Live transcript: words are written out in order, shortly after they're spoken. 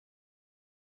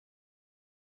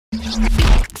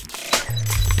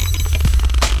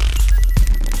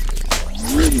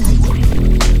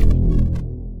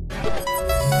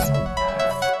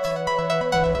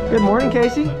Good morning,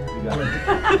 Casey.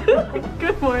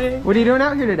 Good morning. What are you doing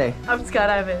out here today? I'm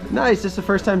skydiving. Nice. This the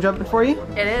first time jumping for you?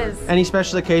 It is. Any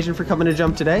special occasion for coming to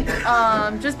jump today?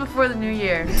 Just before the new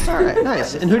year. All right,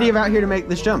 nice. And who do you have out here to make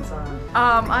this jump?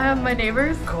 I have my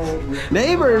neighbors.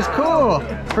 Neighbors, cool.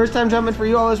 First time jumping for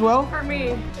you all as well? For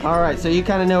me. All right, so you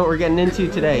kind of know what we're getting into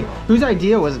today. Whose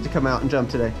idea was it to come out and jump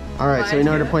today? All right, so we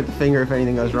know where to point the finger if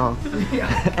anything goes wrong.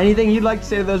 Anything you'd like to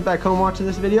say to those back home watching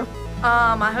this video?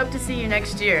 I hope to see you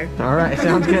next year. All right,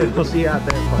 sounds good. We'll see you out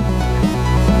there.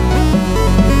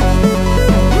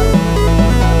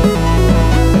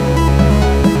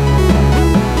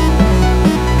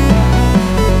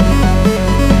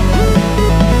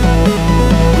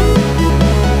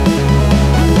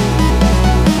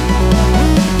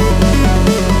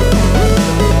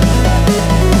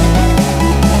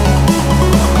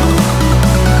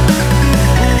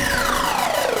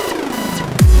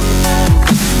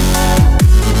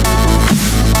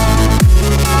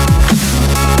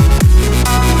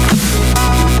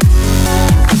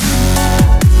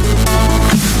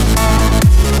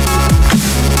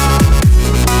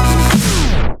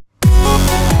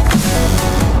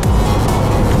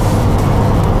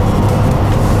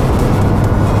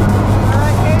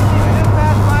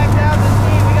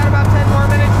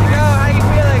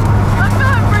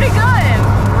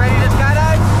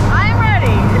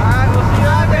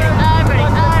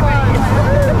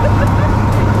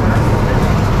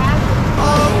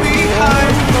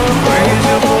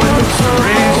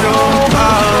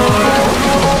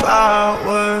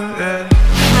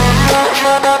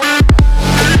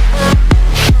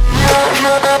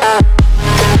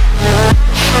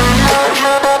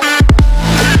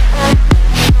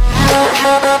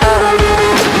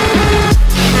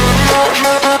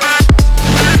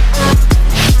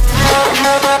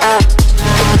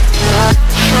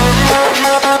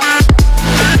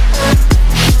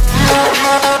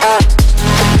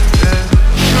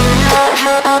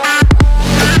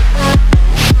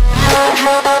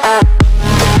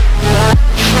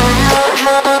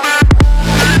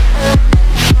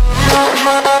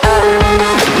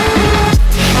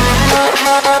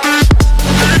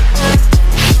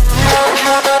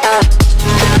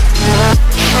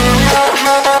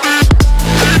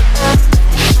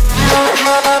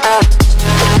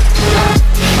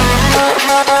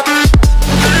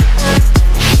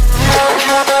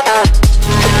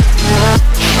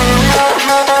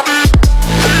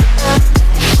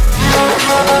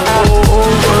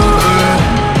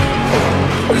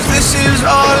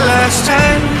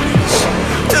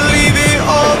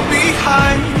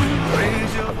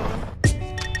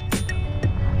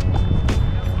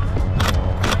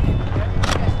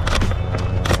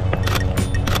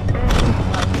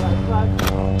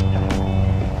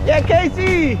 Yeah,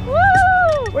 Casey! Woo!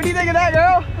 What do you think of that,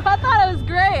 girl? I thought it was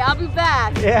great. I'll be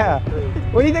back. Yeah.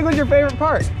 What do you think was your favorite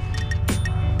part?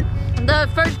 The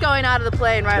first going out of the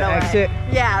plane right away. Exit?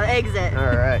 Yeah, the exit.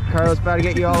 All right, Carlos about to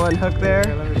get you all unhooked there.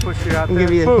 Let me push you out I'll there.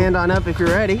 give you a hand on up if you're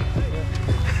ready.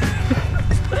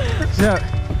 So,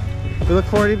 we look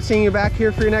forward to seeing you back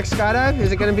here for your next skydive.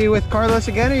 Is it going to be with Carlos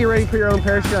again, or are you ready to put your own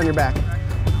parachute on your back?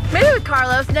 Maybe with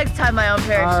Carlos. Next time my own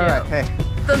parachute. All right, hey.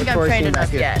 Don't think I'm trained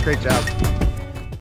enough yet. Great job.